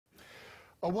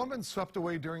A woman swept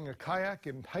away during a kayak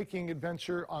and hiking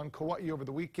adventure on Kauai over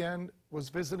the weekend was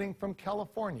visiting from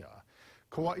California.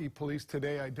 Kauai police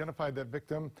today identified that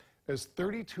victim as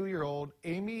 32-year-old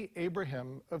Amy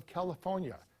Abraham of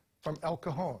California from El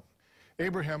Cajon.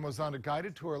 Abraham was on a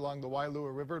guided tour along the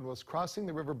Wailua River and was crossing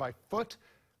the river by foot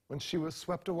when she was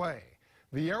swept away.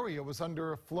 The area was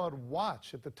under a flood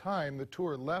watch at the time the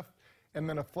tour left, and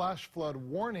then a flash flood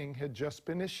warning had just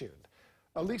been issued.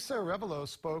 Elisa Arevalo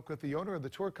spoke with the owner of the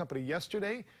tour company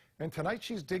yesterday, and tonight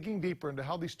she's digging deeper into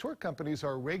how these tour companies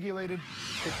are regulated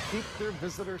to keep their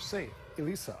visitors safe.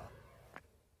 Elisa.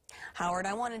 Howard,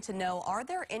 I wanted to know, are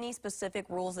there any specific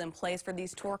rules in place for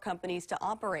these tour companies to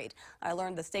operate? I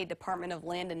learned the State Department of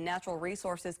Land and Natural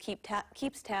Resources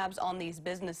keeps tabs on these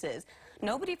businesses.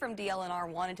 Nobody from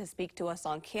DLNR wanted to speak to us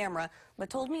on camera, but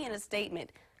told me in a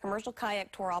statement, commercial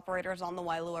kayak tour operators on the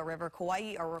Wailua River,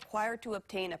 Kauai, are required to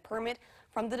obtain a permit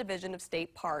from the Division of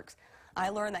State Parks. I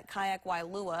learned that Kayak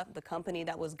Wailua, the company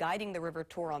that was guiding the river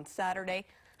tour on Saturday,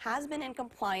 has been in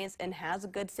compliance and has a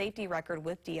good safety record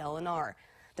with DLNR.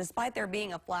 Despite there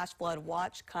being a flash flood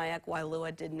watch, Kayak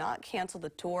Wailua did not cancel the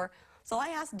tour. So I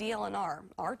asked DLNR,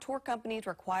 are tour companies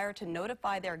required to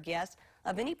notify their guests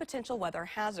of any potential weather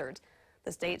hazards?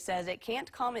 The state says it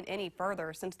can't comment any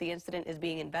further since the incident is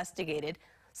being investigated.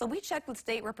 So we checked with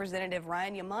State Representative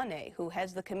Ryan Yamane, who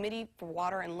heads the Committee for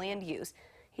Water and Land Use.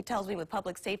 He tells me with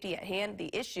public safety at hand, the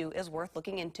issue is worth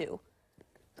looking into.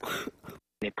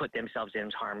 They put themselves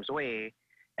in harm's way,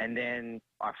 and then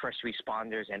our first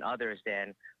responders and others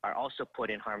then are also put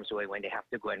in harm's way when they have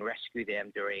to go and rescue them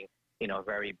during,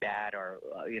 very bad or,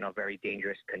 very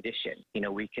dangerous condition.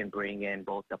 We can bring in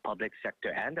both the public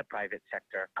sector and the private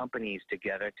sector companies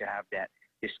together to have that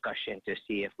discussion to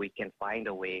see if we can find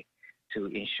a way to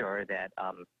ensure that,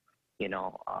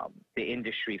 the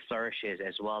industry flourishes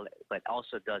as well, but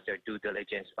also does their due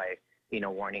diligence by,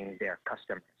 warning their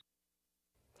customers.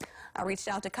 I reached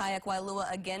out to Kayak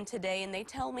Wailua again today, and they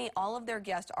tell me all of their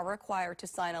guests are required to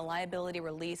sign a liability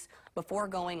release before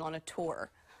going on a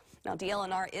tour. Now,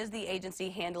 DLNR is the agency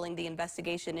handling the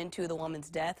investigation into the woman's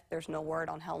death. There's no word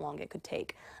on how long it could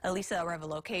take. Elisa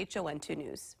Arevalo, KHON 2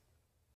 News.